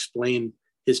opportunity to explain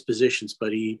his positions,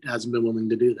 but he hasn't been willing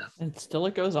to do that. And still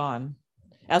it goes on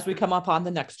as we come up on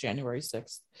the next January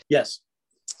 6th. Yes.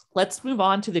 Let's move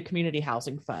on to the Community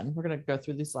Housing Fund. We're going to go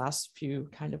through these last few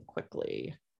kind of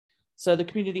quickly. So the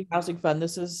Community Housing Fund,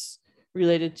 this is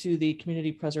related to the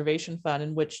Community Preservation Fund,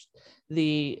 in which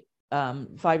the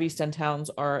 5 East End towns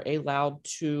are allowed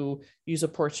to use a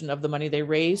portion of the money they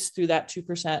raise through that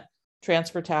 2%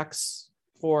 transfer tax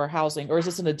for housing, or is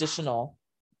this an additional?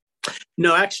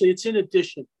 No, actually, it's in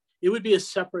addition. It would be a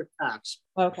separate tax.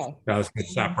 Okay.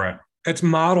 It's separate. It's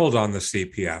modeled on the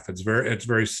CPF. It's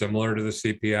very similar to the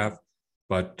CPF,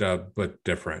 but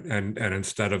different. And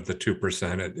instead of the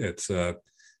 2%, it's a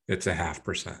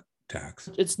 0.5% tax.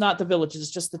 It's not the villages, it's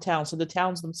just the towns. So the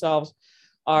towns themselves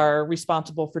are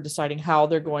responsible for deciding how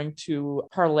they're going to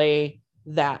parlay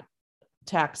that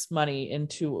tax money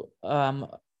into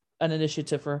an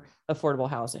initiative for affordable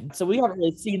housing. So we haven't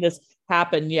really seen this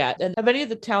happen yet. And have any of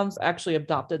the towns actually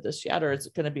adopted this yet, or is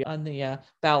it going to be on the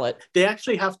ballot? They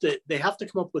actually have to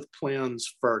come up with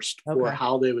plans first for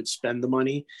how they would spend the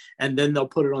money, and then they'll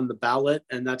put it on the ballot.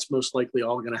 And that's most likely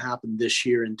all going to happen this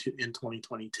year in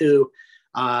 2022.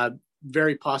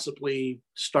 Very possibly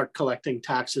start collecting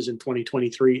taxes in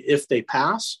 2023 if they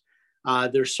pass.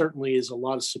 There certainly is a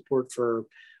lot of support for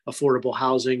affordable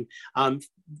housing.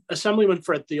 Assemblyman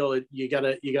Fred Thiel, you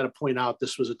gotta point out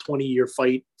this was a 20-year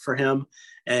fight for him,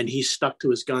 and he stuck to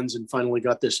his guns and finally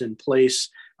got this in place.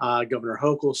 Governor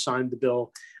Hochul signed the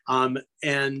bill,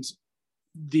 and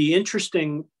the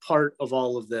interesting part of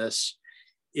all of this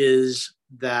is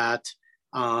that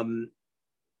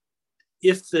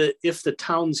if the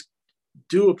towns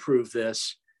do approve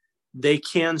this, they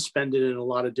can spend it in a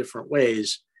lot of different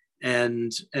ways.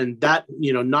 And that,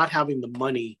 not having the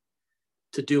money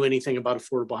to do anything about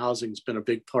affordable housing has been a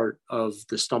big part of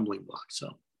the stumbling block.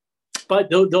 So, but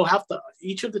they'll have to,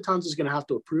 each of the towns is going to have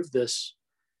to approve this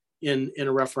in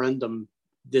a referendum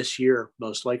this year,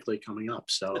 most likely coming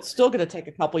up. So it's still going to take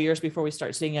a couple of years before we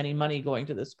start seeing any money going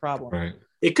to this problem. Right.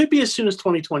 It could be as soon as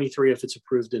 2023 if it's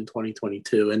approved in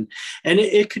 2022. And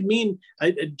it could mean,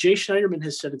 Jay Schneiderman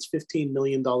has said it's $15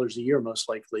 million a year, most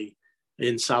likely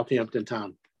in Southampton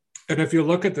town. And if you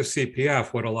look at the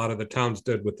CPF, what a lot of the towns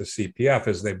did with the CPF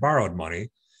is they borrowed money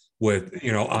with,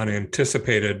 on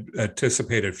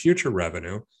anticipated future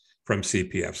revenue from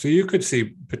CPF. So you could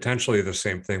see potentially the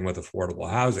same thing with affordable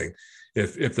housing.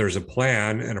 If there's a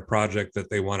plan and a project that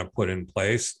they want to put in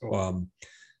place, or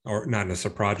not as a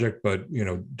project, but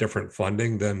different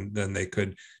funding, then they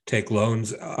could take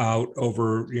loans out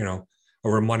over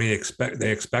money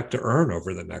they expect to earn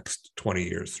over the next 20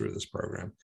 years through this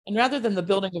program. And rather than the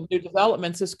building of new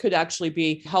developments, this could actually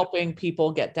be helping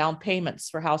people get down payments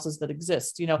for houses that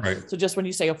exist. Right. So just when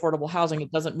you say affordable housing,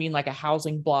 it doesn't mean like a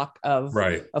housing block of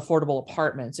affordable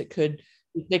apartments.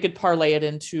 They could parlay it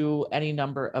into any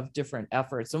number of different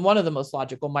efforts. And one of the most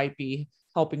logical might be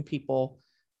helping people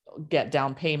get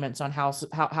down payments on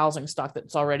housing stock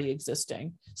that's already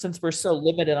existing, since we're so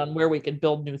limited on where we can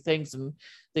build new things and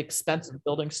the expense of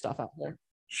building stuff out there.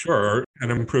 Sure.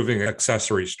 And improving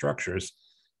accessory structures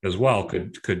as well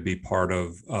could be part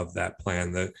of that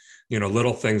plan, that,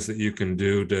 little things that you can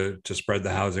do to spread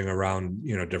the housing around,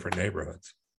 different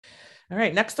neighborhoods. All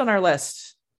right. Next on our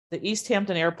list, the East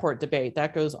Hampton Airport debate.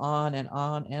 That goes on and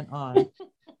on and on.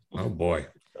 Oh boy.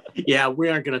 Yeah, we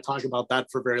aren't going to talk about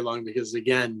that for very long because,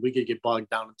 again, we could get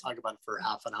bogged down and talk about it for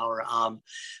half an hour.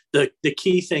 The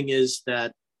key thing is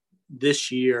that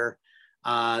this year,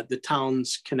 the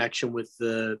town's connection with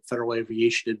the Federal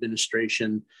Aviation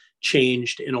Administration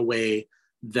changed in a way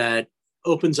that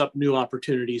opens up new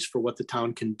opportunities for what the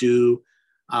town can do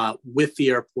with the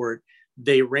airport.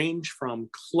 They range from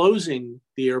closing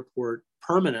the airport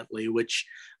permanently, which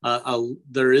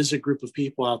there is a group of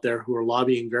people out there who are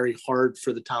lobbying very hard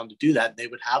for the town to do that. They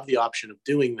would have the option of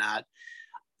doing that,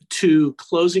 to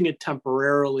closing it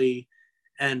temporarily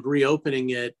and reopening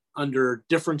it under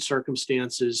different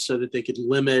circumstances so that they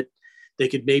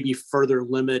could maybe further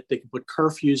limit, they could put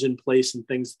curfews in place and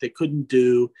things that they couldn't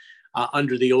do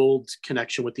under the old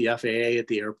connection with the FAA at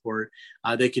the airport.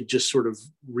 They could just sort of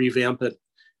revamp it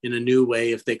in a new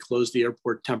way if they closed the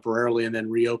airport temporarily and then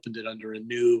reopened it under a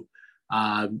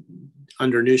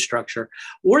new structure.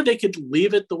 Or they could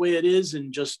leave it the way it is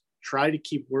and just try to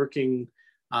keep working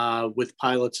with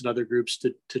pilots and other groups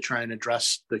to try and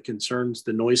address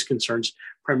the noise concerns,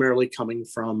 primarily coming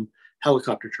from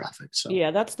helicopter traffic. So yeah,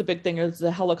 that's the big thing, is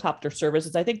the helicopter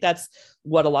services. I think that's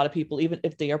what a lot of people, even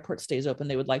if the airport stays open,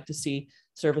 they would like to see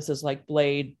services like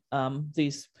Blade,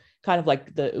 these kind of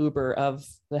like the Uber of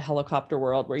the helicopter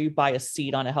world, where you buy a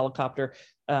seat on a helicopter,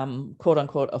 quote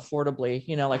unquote, affordably,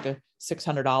 like a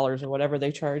 $600 or whatever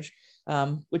they charge,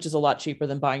 which is a lot cheaper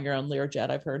than buying your own Learjet,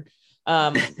 I've heard.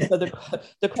 So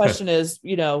the question is,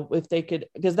 if they could,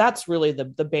 because that's really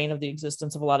the bane of the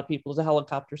existence of a lot of people, is the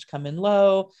helicopters come in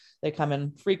low, they come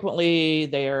in frequently,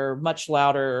 they are much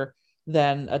louder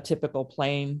than a typical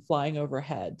plane flying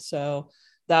overhead. So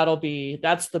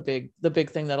that's the big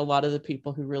thing that a lot of the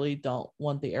people who really don't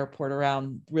want the airport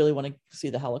around really want to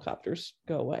see the helicopters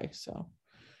go away. So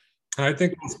I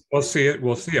think we'll see it.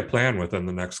 We'll see a plan within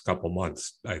the next couple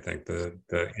months. I think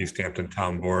the East Hampton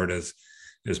Town Board is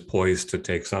poised to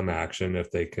take some action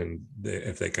if they can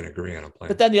agree on a plan.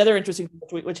 But then the other interesting,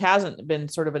 which hasn't been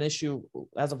sort of an issue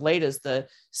as of late, is the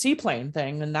seaplane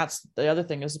thing. And that's the other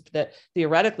thing, is that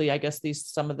theoretically, I guess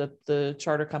some of the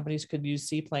charter companies could use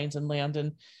seaplanes and land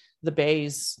in the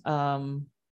bays,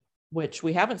 which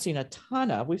we haven't seen a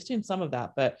ton of. We've seen some of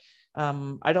that, but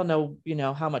I don't know,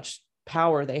 how much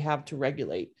power they have to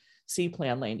regulate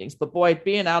seaplane landings. But boy,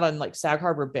 being out on like Sag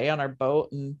Harbor Bay on our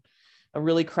boat and a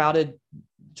really crowded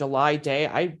July day,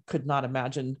 I could not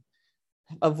imagine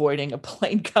avoiding a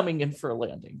plane coming in for a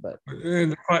landing. But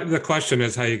the question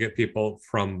is how you get people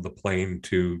from the plane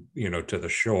to the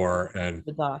shore and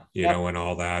the dock, and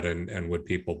all that, and would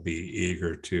people be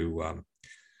eager to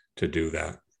do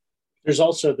that? There's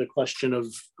also the question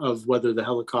of whether the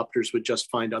helicopters would just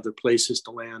find other places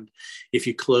to land if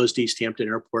you closed East Hampton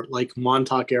Airport, like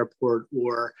Montauk Airport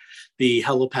or the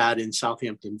helipad in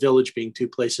Southampton Village being two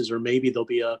places, or maybe there'll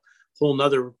be a whole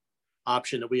nother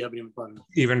option that we haven't even thought of.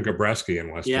 Even Gabreski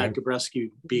in West End. Gabreski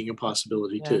being a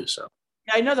possibility too. So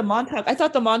I know I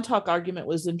thought the Montauk argument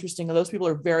was interesting. Those people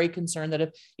are very concerned that if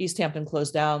East Hampton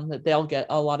closed down, that they'll get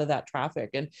a lot of that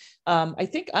traffic. And I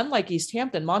think unlike East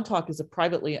Hampton, Montauk is a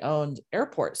privately owned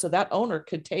airport. So that owner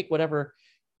could take whatever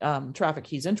traffic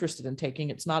he's interested in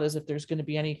taking. It's not as if there's going to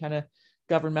be any kind of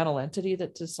governmental entity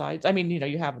that decides. I mean,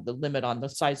 you have the limit on the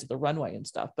size of the runway and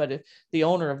stuff, but if the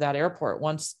owner of that airport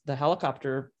wants the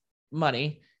helicopter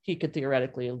money, he could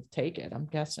theoretically take it, I'm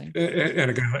guessing.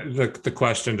 And again, the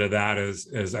question to that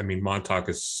is, I mean, Montauk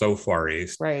is so far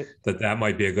east, right, that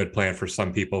might be a good plan for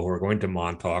some people who are going to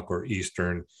Montauk or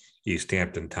eastern East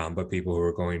Hampton Town, but people who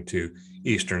are going to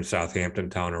eastern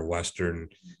Southampton Town or western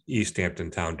East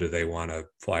Hampton Town, do they want to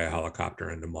fly a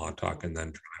helicopter into Montauk and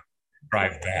then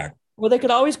drive back? Well, they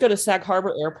could always go to Sag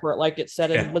Harbor Airport, like it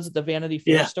said in, was it the Vanity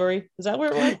Fair story? Is that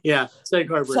where it was? Yeah, Sag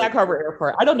Harbor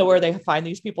Airport. I don't know where they find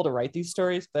these people to write these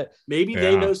stories, but maybe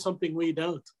they know something we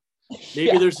don't.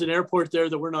 Maybe there's an airport there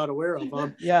that we're not aware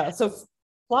of. So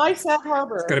fly Sag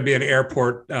Harbor. It's going to be an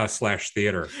airport /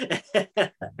 theater in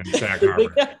Sag Harbor.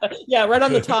 Right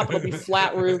on the top. It'll be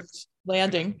flat roofed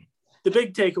landing. The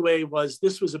big takeaway was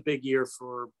this was a big year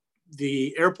for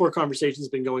the airport. Conversation's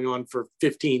been going on for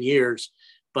 15 years.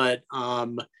 But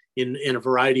in a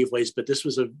variety of ways. But this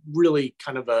was a really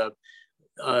kind of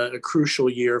a crucial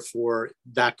year for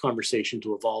that conversation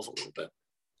to evolve a little bit.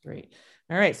 Great.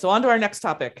 All right. So on to our next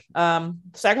topic.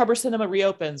 Sag Harbor Cinema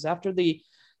reopens after the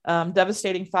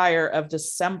devastating fire of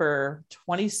December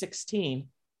 2016.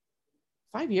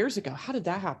 5 years ago. How did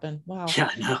that happen? Wow. Yeah,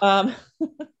 I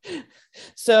know.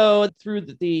 So through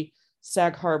the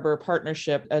Sag Harbor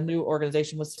Partnership, a new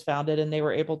organization was founded, and they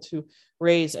were able to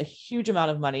raise a huge amount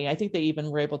of money. I think they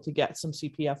even were able to get some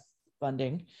CPF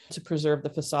funding to preserve the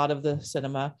facade of the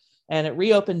cinema. And it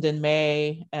reopened in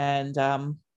May, and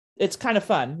it's kind of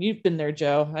fun. You've been there,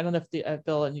 Joe. I don't know if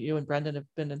Bill and you and Brendan have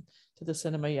been to the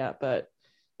cinema yet, but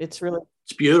it's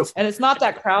beautiful. And it's not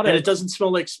that crowded. And it doesn't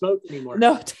smell like smoke anymore.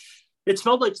 No. It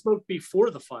smelled like smoke before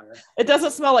the fire. It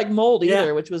doesn't smell like mold either,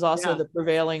 Yeah. which was also Yeah. the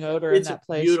prevailing odor It's in that a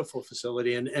place. beautiful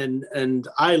facility, and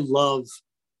I love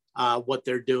what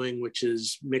they're doing, which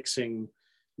is mixing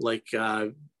like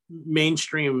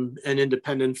mainstream and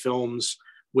independent films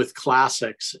with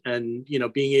classics, and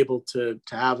being able to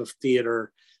have a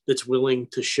theater that's willing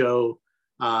to show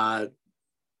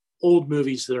old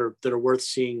movies that are worth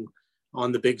seeing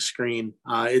on the big screen.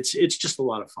 It's just a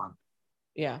lot of fun.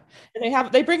 Yeah,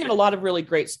 and they bring in a lot of really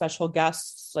great special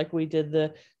guests. Like we did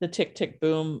the Tick Tick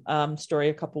Boom story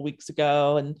a couple weeks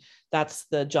ago, and that's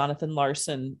the Jonathan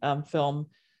Larson film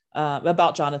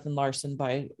about Jonathan Larson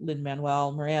by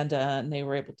Lin-Manuel Miranda, and they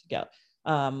were able to get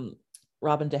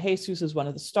Robin DeJesus is one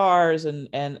of the stars,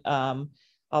 and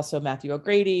also Matthew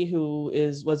O'Grady, who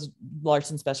was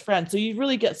Larson's best friend. So you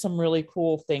really get some really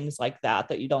cool things like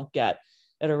that you don't get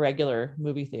at a regular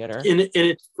movie theater. In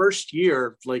its first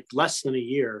year, like less than a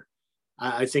year,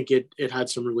 I think it had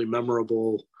some really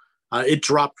memorable. It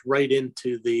dropped right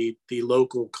into the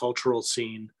local cultural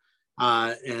scene,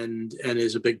 and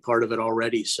is a big part of it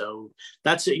already. So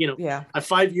that's it. Yeah.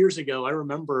 5 years ago, I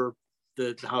remember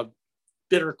how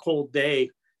bitter cold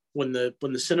day when the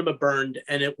cinema burned,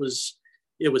 and it was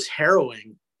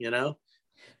harrowing.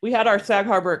 We had our Sag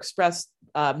Harbor Express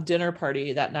dinner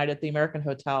party that night at the American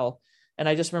Hotel. And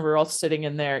I just remember all sitting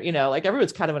in there, like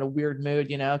everyone's kind of in a weird mood,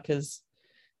 because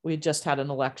we just had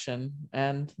an election,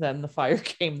 and then the fire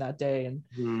came that day.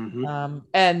 And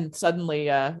and suddenly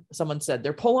someone said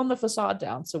they're pulling the facade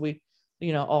down. So we,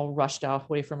 all rushed out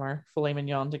away from our filet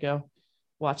mignon to go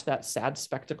watch that sad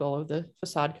spectacle of the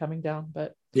facade coming down.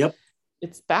 But yep,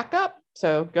 it's back up.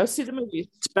 So go see the movie.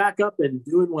 It's back up and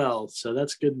doing well. So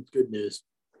that's good news.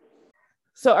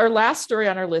 So our last story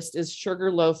on our list is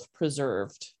Sugarloaf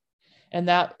Preserved. And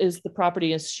that is the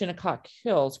property in Shinnecock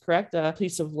Hills, correct? A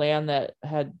piece of land that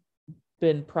had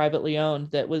been privately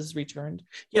owned that was returned.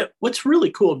 Yeah, what's really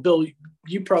cool, Bill,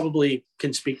 you probably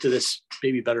can speak to this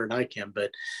maybe better than I can,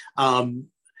 but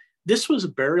this was a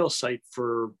burial site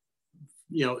for,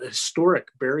 a historic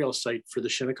burial site for the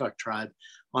Shinnecock tribe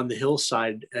on the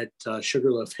hillside at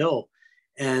Sugarloaf Hill.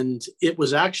 And it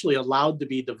was actually allowed to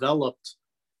be developed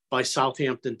by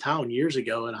Southampton Town years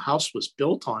ago, and a house was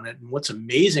built on it. And what's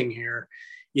amazing here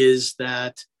is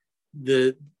that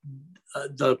the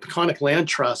Peconic Land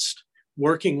Trust,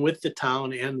 working with the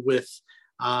town and with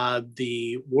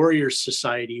the Warriors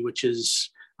Society, which is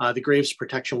the Graves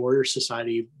Protection Warriors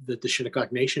Society that the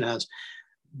Shinnecock Nation has,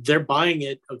 they're buying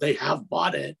it. They have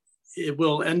bought it. It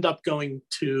will end up going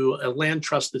to a land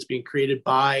trust that's being created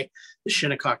by the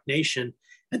Shinnecock Nation,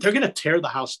 and they're going to tear the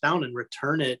house down and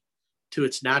return it to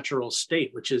its natural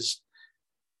state,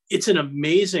 it's an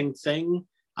amazing thing.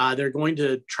 They're going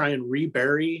to try and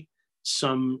rebury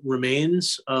some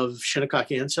remains of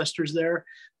Shinnecock ancestors there.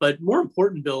 But more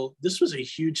important, Bill, this was a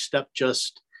huge step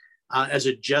just as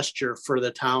a gesture for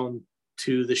the town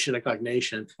to the Shinnecock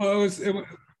Nation. Well, it was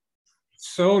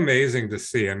so amazing to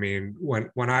see. I mean,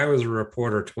 when I was a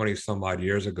reporter 20 some odd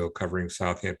years ago covering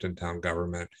Southampton town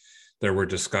government, there were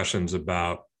discussions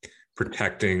about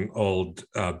protecting old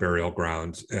burial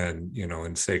grounds and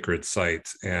and sacred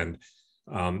sites, and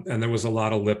there was a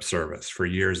lot of lip service for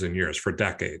years and years, for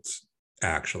decades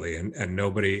actually, and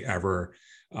nobody ever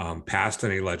passed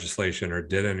any legislation or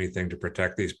did anything to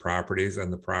protect these properties.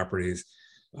 And the properties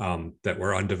that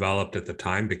were undeveloped at the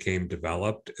time became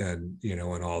developed, and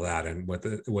and all that. And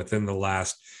within the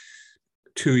last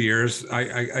 2 years,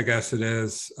 I guess it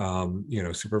is,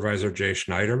 Supervisor Jay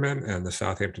Schneiderman and the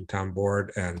Southampton Town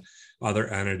Board and other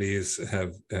entities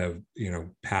have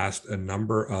passed a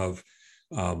number of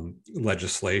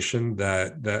legislation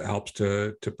that helps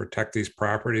to protect these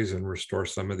properties and restore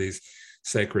some of these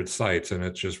sacred sites. And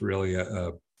it's just really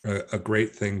a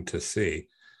great thing to see.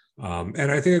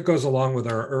 And I think it goes along with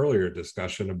our earlier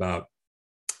discussion about,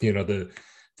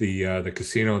 the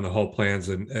casino and the whole plans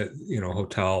and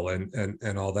hotel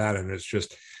and all that. And it's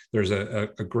just, there's a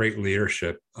great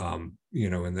leadership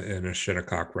in a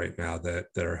Shinnecock right now that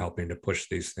are helping to push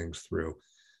these things through.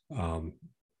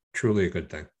 Truly a good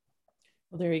thing.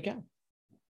 Well, there you go.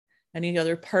 Any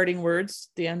other parting words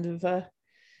at the end of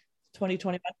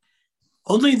 2021?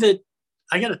 Only that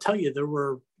I got to tell you, there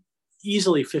were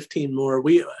easily 15 more.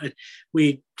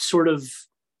 We sort of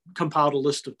compiled a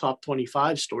list of top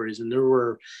 25 stories, and there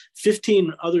were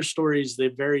 15 other stories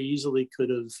that very easily could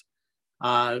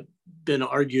have been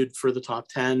argued for the top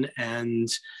 10, and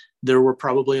there were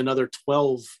probably another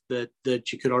 12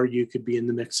 that you could argue could be in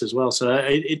the mix as well. So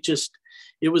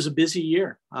it was a busy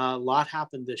year. A lot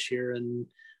happened this year, and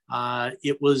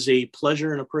it was a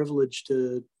pleasure and a privilege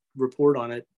to report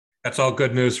on it. That's all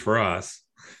good news for us.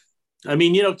 I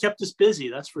mean, kept us busy.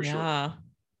 That's for sure. Yeah,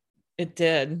 it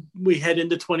did. We head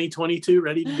into 2022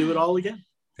 ready to do it all again.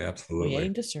 Absolutely. We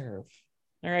aim to serve.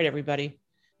 All right, everybody.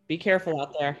 Be careful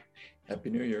out there. Happy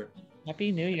New Year.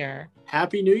 Happy New Year.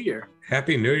 Happy New Year.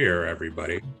 Happy New Year,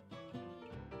 everybody.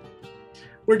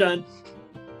 We're done.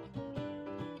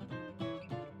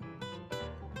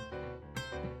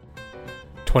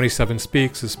 "27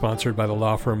 Speaks" is sponsored by the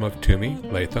law firm of Toomey,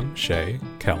 Latham, Shea,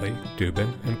 Kelly,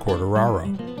 Dubin, and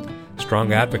Quartararo.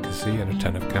 Strong advocacy and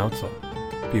attentive counsel.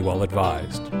 Be well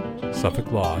advised.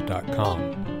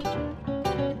 SuffolkLaw.com.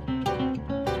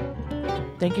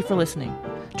 Thank you for listening.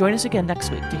 Join us again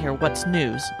next week to hear what's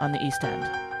news on the East End.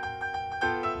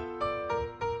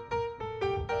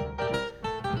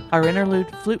 Our interlude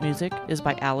flute music is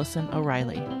by Allison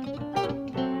O'Reilly.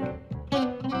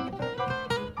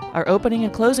 Our opening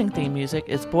and closing theme music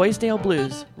is Boysdale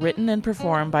Blues, written and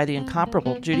performed by the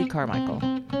incomparable Judy Carmichael.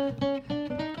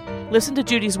 Listen to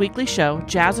Judy's weekly show,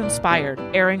 Jazz Inspired,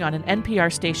 airing on an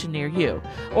NPR station near you,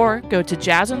 or go to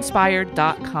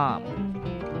jazzinspired.com.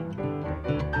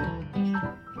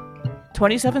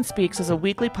 27 Speaks is a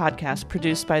weekly podcast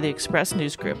produced by the Express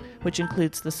News Group, which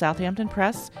includes the Southampton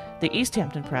Press, the East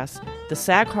Hampton Press, the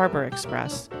Sag Harbor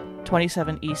Express,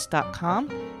 27east.com,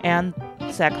 and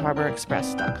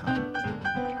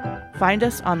sagharborexpress.com. Find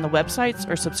us on the websites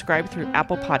or subscribe through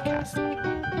Apple Podcasts.